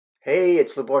Hey,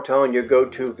 it's Bortone, your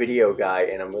go-to video guy,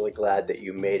 and I'm really glad that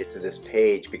you made it to this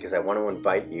page because I want to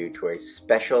invite you to a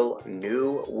special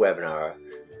new webinar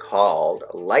called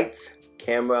Lights,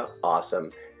 Camera,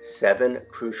 Awesome, 7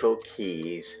 Crucial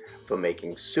Keys for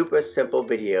Making Super Simple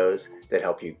Videos that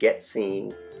help you get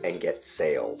seen and get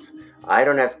sales. I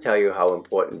don't have to tell you how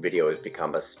important video has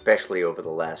become, especially over the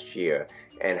last year,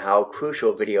 and how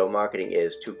crucial video marketing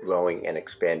is to growing and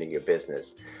expanding your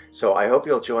business. So I hope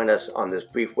you'll join us on this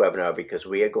brief webinar because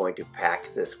we are going to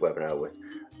pack this webinar with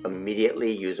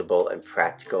immediately usable and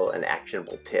practical and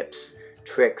actionable tips,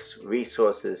 tricks,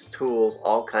 resources, tools,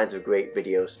 all kinds of great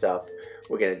video stuff.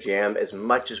 We're going to jam as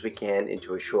much as we can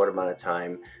into a short amount of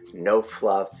time. No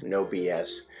fluff, no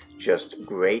BS, just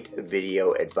great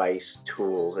video advice,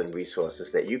 tools, and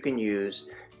resources that you can use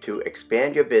to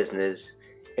expand your business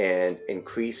and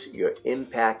increase your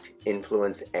impact,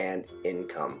 influence, and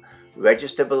income.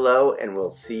 Register below and we'll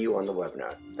see you on the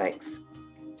webinar. Thanks.